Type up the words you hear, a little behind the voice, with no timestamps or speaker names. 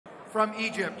from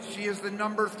Egypt. She is the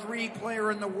 #3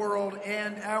 player in the world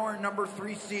and our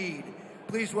 #3 seed.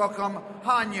 Please welcome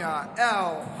Hanya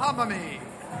El Hammamy.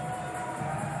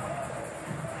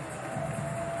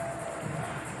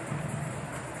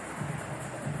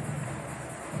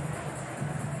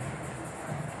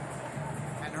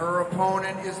 And her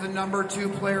opponent is the #2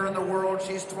 player in the world.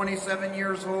 She's 27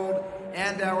 years old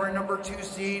and our #2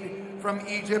 seed from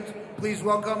Egypt. Please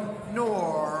welcome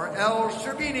Noor El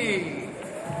Sherbini.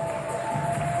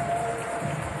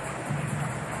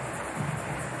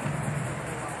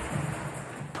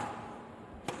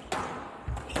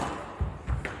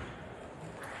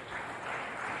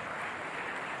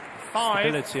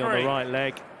 Ability on the right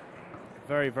leg,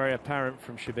 very, very apparent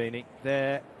from Sherbini.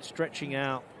 There, stretching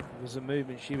out was a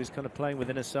movement. She was kind of playing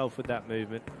within herself with that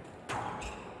movement.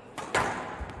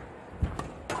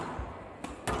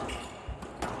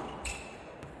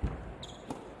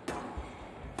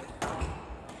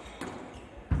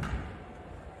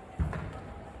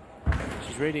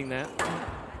 She's reading that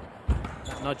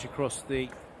nudge across the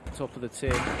top of the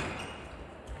tin.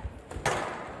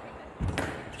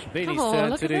 Sherbini's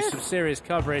turn to do some serious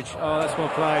coverage. Oh, that's well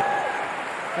played.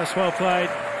 That's well played.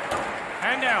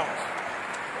 And out.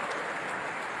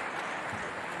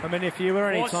 I mean, if you were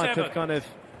any type 4-7. of kind of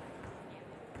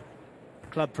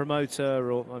club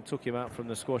promoter, or I'm talking about from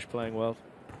the squash playing world,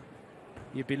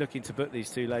 you'd be looking to book these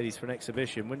two ladies for an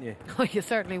exhibition, wouldn't you? Oh, you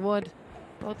certainly would.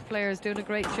 Both players doing a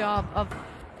great job of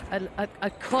a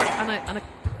cut and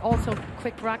also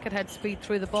quick racket head speed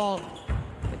through the ball,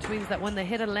 which means that when they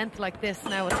hit a length like this,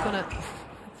 now it's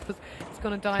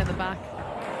gonna die in the back,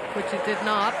 which it did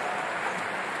not.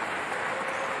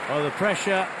 Oh, the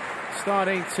pressure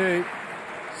starting to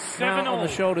mount on the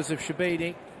shoulders of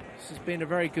Sherbini. This has been a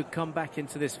very good comeback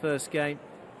into this first game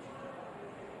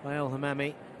by El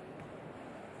Hammamy.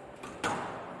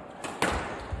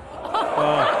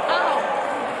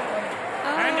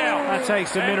 That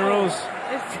takes some minerals.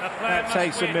 That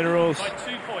takes some minerals.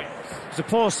 It's a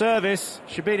poor service.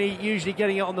 Sherbini usually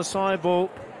getting it on the sideball,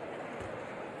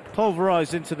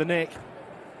 pulverised into the nick,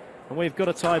 and we've got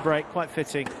a tie break. Quite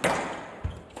fitting.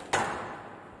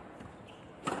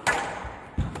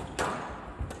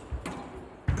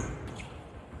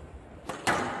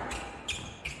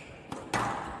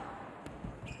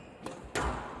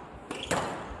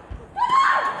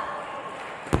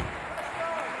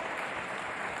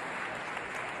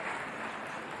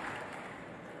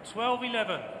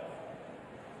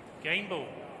 Game ball.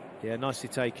 Yeah, nicely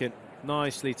taken.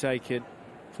 Nicely taken.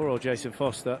 Poor old Jason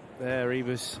Foster. There he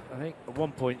was. I think at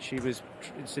one point she was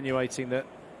insinuating that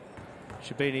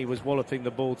Sherbini was walloping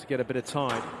the ball to get a bit of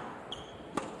time.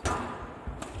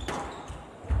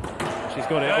 She's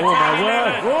got it. Oh my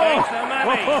word! Whoa!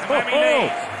 Hammamy.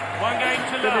 1 game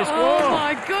to love. Oh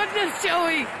my goodness,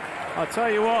 Joey! I'll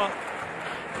tell you what.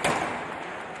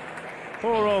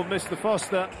 Poor old Mr.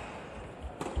 Foster.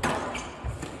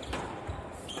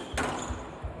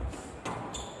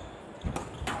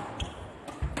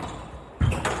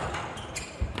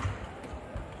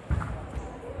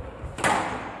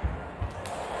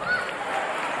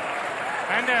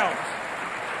 And out.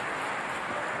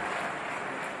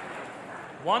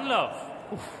 1-love.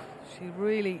 She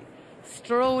really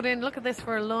strode in. Look at this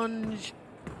for a lunge.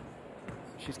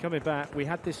 She's coming back. We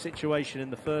had this situation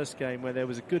in the first game where there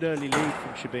was a good early lead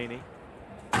from Sherbini.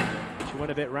 She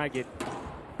went a bit ragged.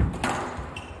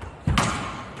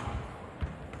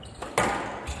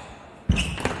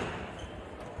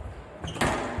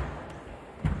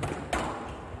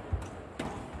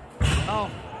 Oh,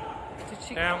 did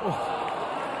she? Down.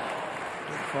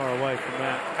 Not far away from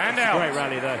that. And It's out. a great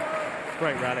rally, though.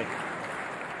 Great rally.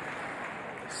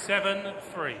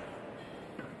 7-3.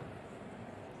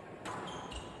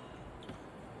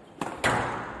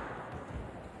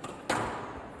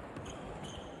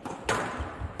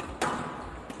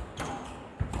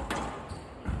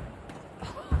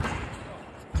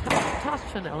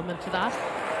 An element to that.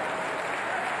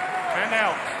 And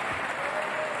out.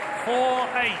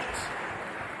 4-8.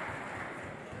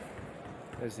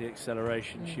 There's the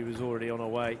acceleration. She was already on her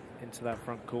way into that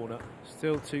front corner.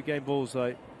 Still 2 game balls,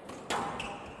 though.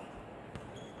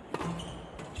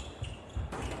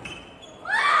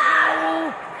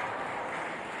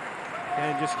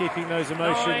 And just keeping those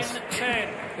emotions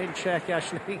 9-10. in check,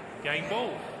 Ashley. Game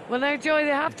ball. Well, now, Joey,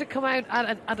 they have to come out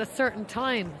at a certain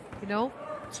time, you know?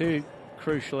 2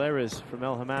 crucial errors from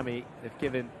El Hammamy. They've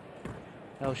given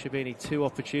El Sherbini 2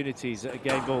 opportunities at a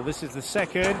game ball. This is the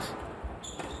second.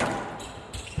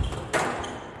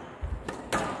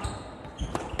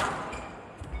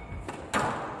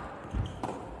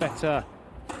 Better.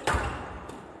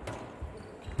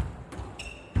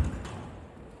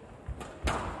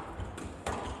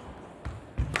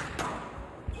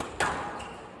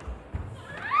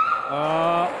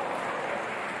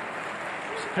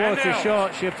 quality Hand out.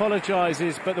 shot. She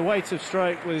apologises, but the weight of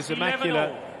stroke was 11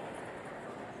 immaculate. all.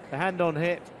 The hand on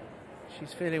hip.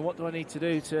 She's feeling, what do I need to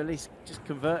do to at least just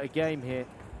convert a game here?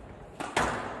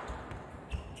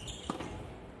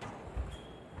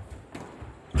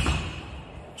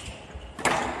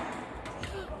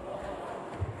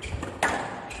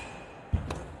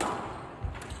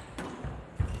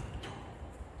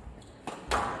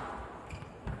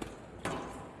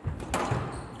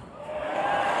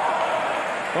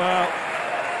 Well,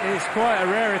 it's quite a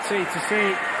rarity to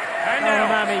see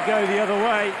Hammamy go the other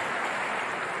way.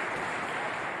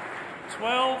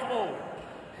 12 all.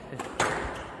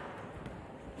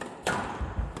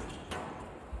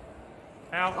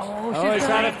 Out. Oh, Oh, it's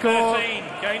out of court. 13.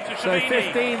 Game to So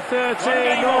Sherbini.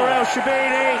 15-13, Nour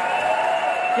Sherbini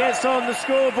gets on the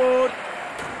scoreboard.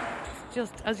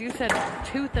 just, as you said,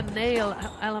 tooth and nail.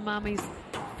 Hammamy's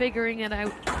figuring it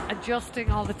out,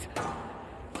 adjusting all the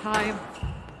time.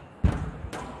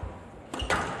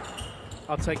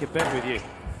 I'll take a bet with you.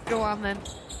 Go on then.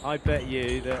 I bet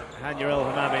you that Hanya El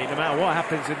Hammamy, no matter what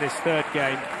happens in this third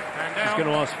game, is going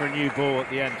to ask for a new ball at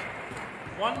the end.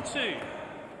 1-2.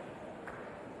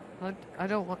 I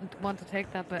don't want to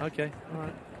take that bet. Okay. All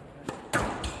right.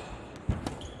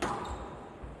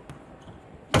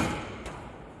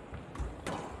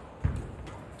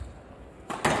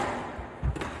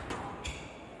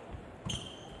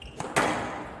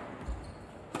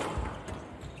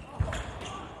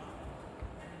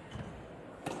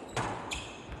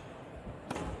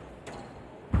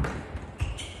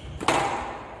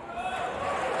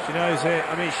 She knows it.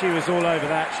 I mean, she was all over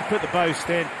that. She put the boast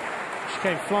in. She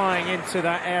came flying into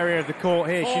that area of the court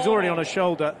here. She's already on her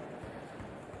shoulder.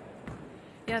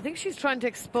 Yeah, I think she's trying to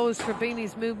expose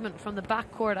Sherbini's movement from the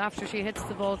backcourt after she hits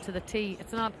the ball to the tee.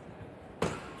 It's not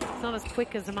as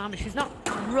quick as Hammamy. She's not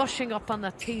rushing up on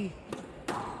that tee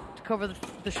to cover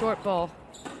the short ball.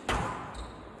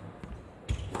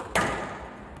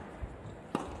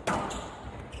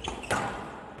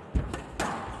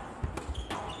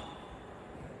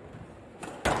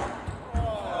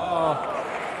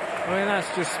 I mean,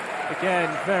 that's just, again,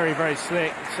 very, very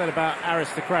slick. It's said about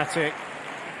aristocratic.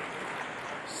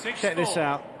 Check this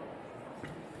out.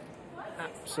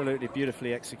 Absolutely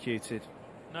beautifully executed.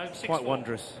 No, 6-4. Quite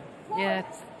wondrous. Yeah,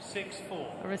 it's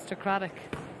 6-4. aristocratic.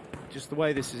 Just the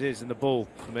way this is, and the ball,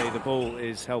 for me, the ball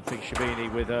is helping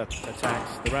Sherbini with her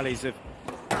attacks. The rallies have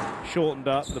shortened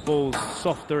up, the ball's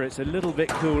softer, it's a little bit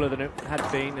cooler than it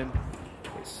had been, and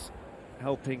it's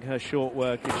helping her short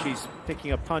work, and she's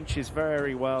picking her punches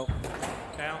very well.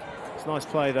 Down. It's nice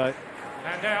play, though.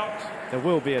 Hand out. There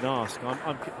will be an ask.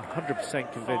 I'm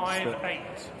 100% convinced that 5-8.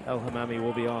 El Hammamy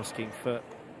will be asking for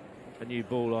a new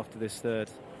ball after this third.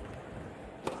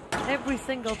 Every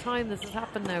single time this has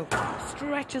happened now,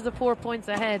 stretches of 4 points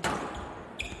ahead.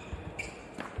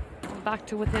 And back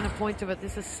to within a point of it.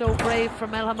 This is so brave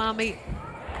from El Hammamy.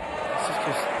 This is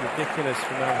just ridiculous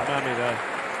from El Hammamy, though.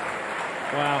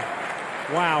 Wow.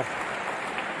 Wow.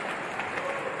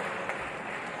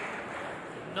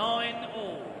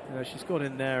 9-all. You know, she's gone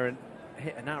in there and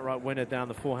hit an outright winner down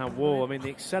the forehand wall. I mean, the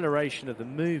acceleration of the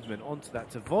movement onto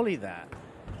that, to volley that.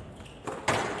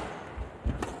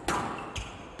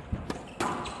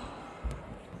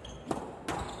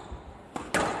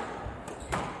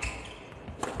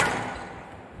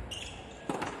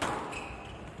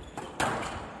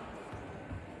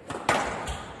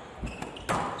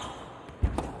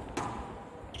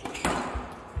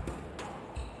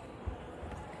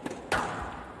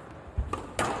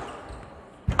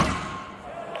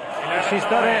 She's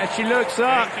done it, and she looks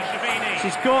up.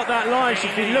 She's got that line.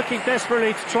 She's been looking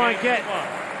desperately to try and get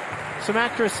some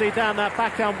accuracy down that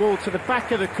backhand wall to the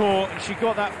back of the court, and she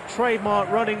got that trademark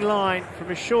running line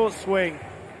from a short swing.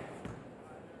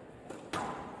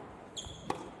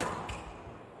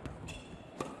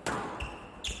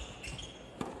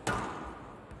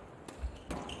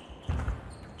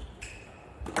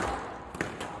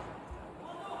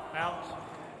 Out.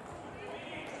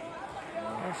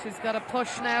 Oh, she's got a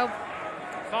push now.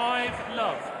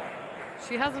 5-love.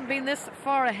 She hasn't been this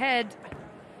far ahead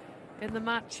in the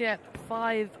match yet.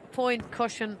 5-point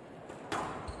cushion.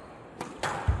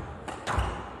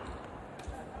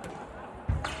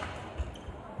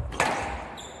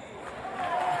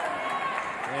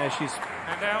 Yeah, she's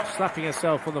Hand out. slapping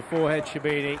herself on the forehead,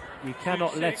 Sherbini. You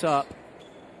cannot 2-6. let up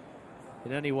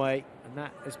in any way, and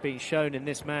that has been shown in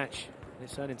this match in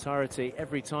its own entirety.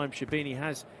 Every time Sherbini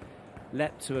has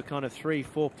leapt to a kind of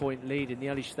 3-4 point lead in the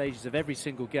early stages of every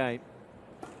single game,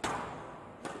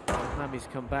 Hammy's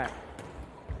come back.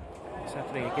 It's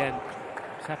happening again.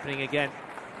 It's happening again.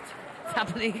 It's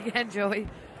happening again, Joey.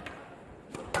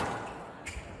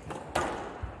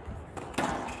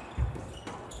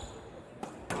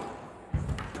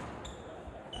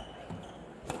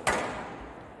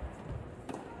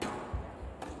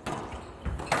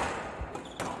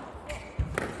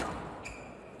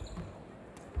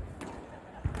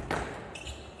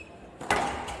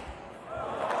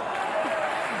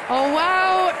 Oh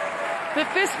wow! The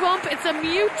fist bump. It's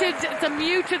a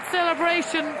muted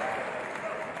celebration.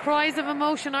 Cries of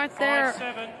emotion aren't there.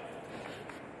 5-7.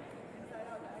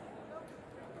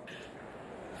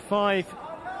 5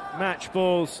 match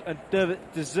balls, and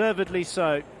deservedly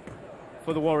so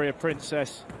for the Warrior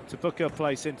Princess to book her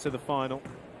place into the final.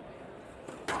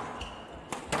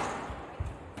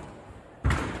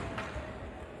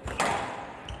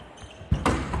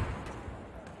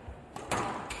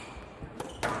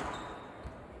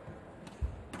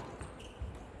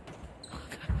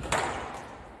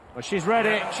 Well, she's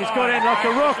ready. She's got in like a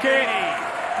rocket.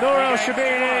 Nour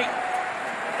Sherbini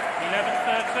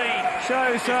 11-13.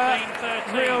 shows her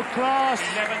 15-13. real class.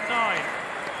 11-9.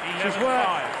 She's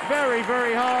worked very,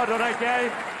 very hard on her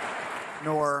game.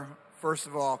 Nour, first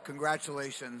of all,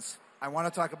 congratulations. I want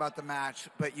to talk about the match,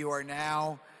 but you are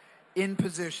now in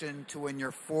position to win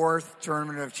your 4th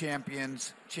Tournament of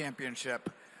Champions championship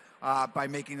by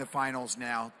making the finals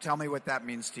now. Tell me what that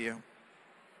means to you.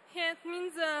 Yeah, it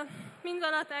means a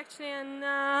lot actually, and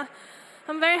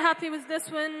I'm very happy with this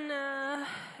one.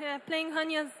 Yeah, playing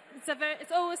Hanya,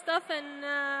 it's always tough, and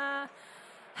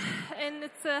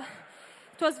it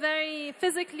was very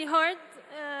physically hard,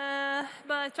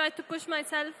 but I tried to push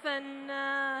myself, and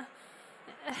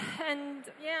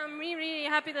yeah, I'm really, really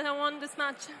happy that I won this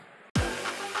match.